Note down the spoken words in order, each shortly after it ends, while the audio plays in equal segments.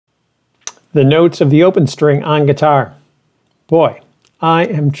The notes of the open string on guitar. Boy, I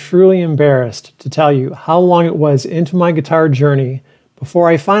am truly embarrassed to tell you how long it was into my guitar journey before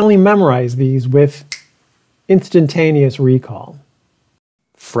I finally memorized these with instantaneous recall.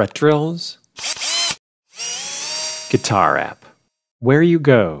 fretDrills, guitar app, where you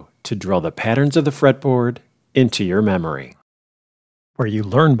go to drill the patterns of the fretboard into your memory. Where you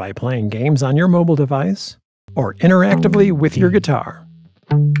learn by playing games on your mobile device or interactively with your guitar.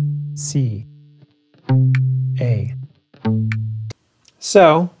 C. A.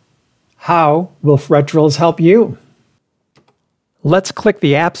 So, how will fretDrills help you? Let's click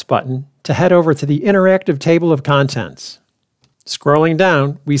the Apps button to head over to the interactive table of contents. Scrolling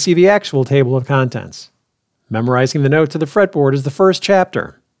down, we see the actual table of contents. Memorizing the notes of the fretboard is the first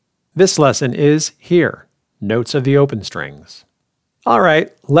chapter. This lesson is here, Notes of the Open Strings. All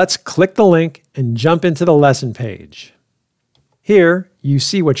right, let's click the link and jump into the lesson page. Here, you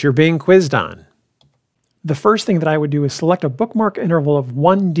see what you're being quizzed on. The first thing that I would do is select a bookmark interval of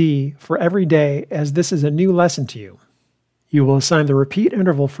 1D for every day, as this is a new lesson to you. You will assign the repeat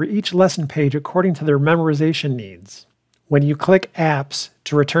interval for each lesson page according to their memorization needs. When you click Apps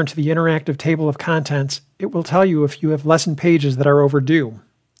to return to the interactive table of contents, it will tell you if you have lesson pages that are overdue.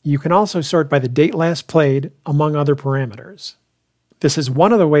 You can also sort by the date last played, among other parameters. This is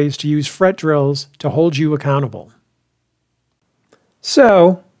one of the ways to use fretDrills to hold you accountable.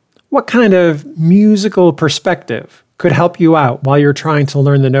 So, what kind of musical perspective could help you out while you're trying to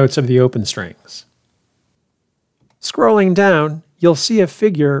learn the notes of the open strings? Scrolling down, you'll see a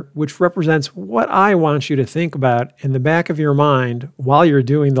figure which represents what I want you to think about in the back of your mind while you're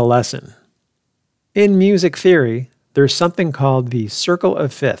doing the lesson. In music theory, there's something called the circle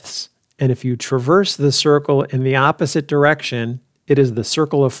of fifths, and if you traverse the circle in the opposite direction, it is the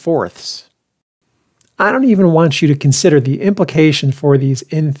circle of fourths. I don't even want you to consider the implications for these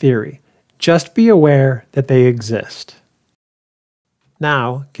in theory. Just be aware that they exist.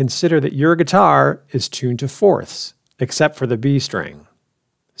 Now, consider that your guitar is tuned to fourths, except for the B string.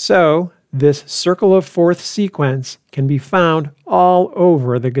 So, this circle of fourths sequence can be found all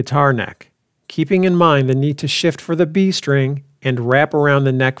over the guitar neck, keeping in mind the need to shift for the B string and wrap around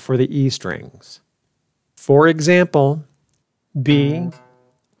the neck for the E strings. For example, B,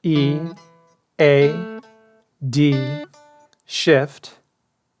 E, A, D, shift,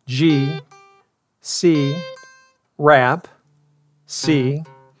 G, C, wrap, C,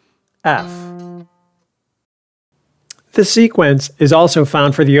 F. This sequence is also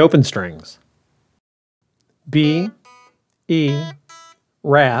found for the open strings. B, E,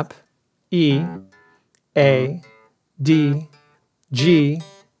 wrap, E, A, D, G,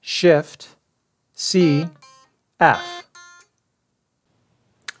 shift, C, F.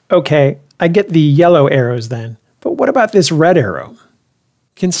 Okay, I get the yellow arrows then, but what about this red arrow?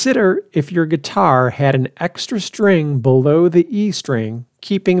 Consider if your guitar had an extra string below the E string,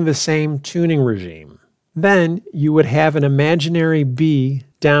 keeping the same tuning regime. Then you would have an imaginary B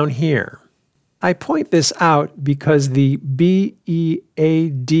down here. I point this out because the B, E, A,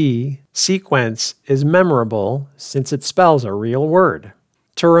 D sequence is memorable since it spells a real word.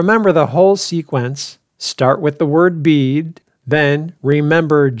 To remember the whole sequence, start with the word bead, then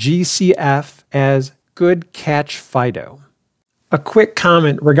remember GCF as good catch Fido. A quick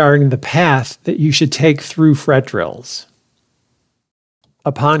comment regarding the path that you should take through fretDrills.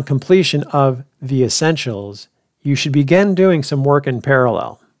 Upon completion of the essentials, you should begin doing some work in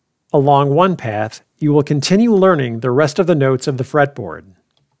parallel. Along one path, you will continue learning the rest of the notes of the fretboard.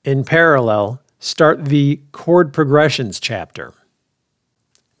 In parallel, start the chord progressions chapter.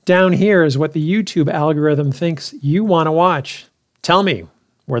 Down here is what the YouTube algorithm thinks you want to watch. Tell me,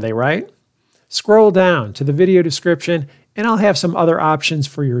 were they right? Scroll down to the video description and I'll have some other options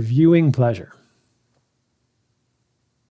for your viewing pleasure.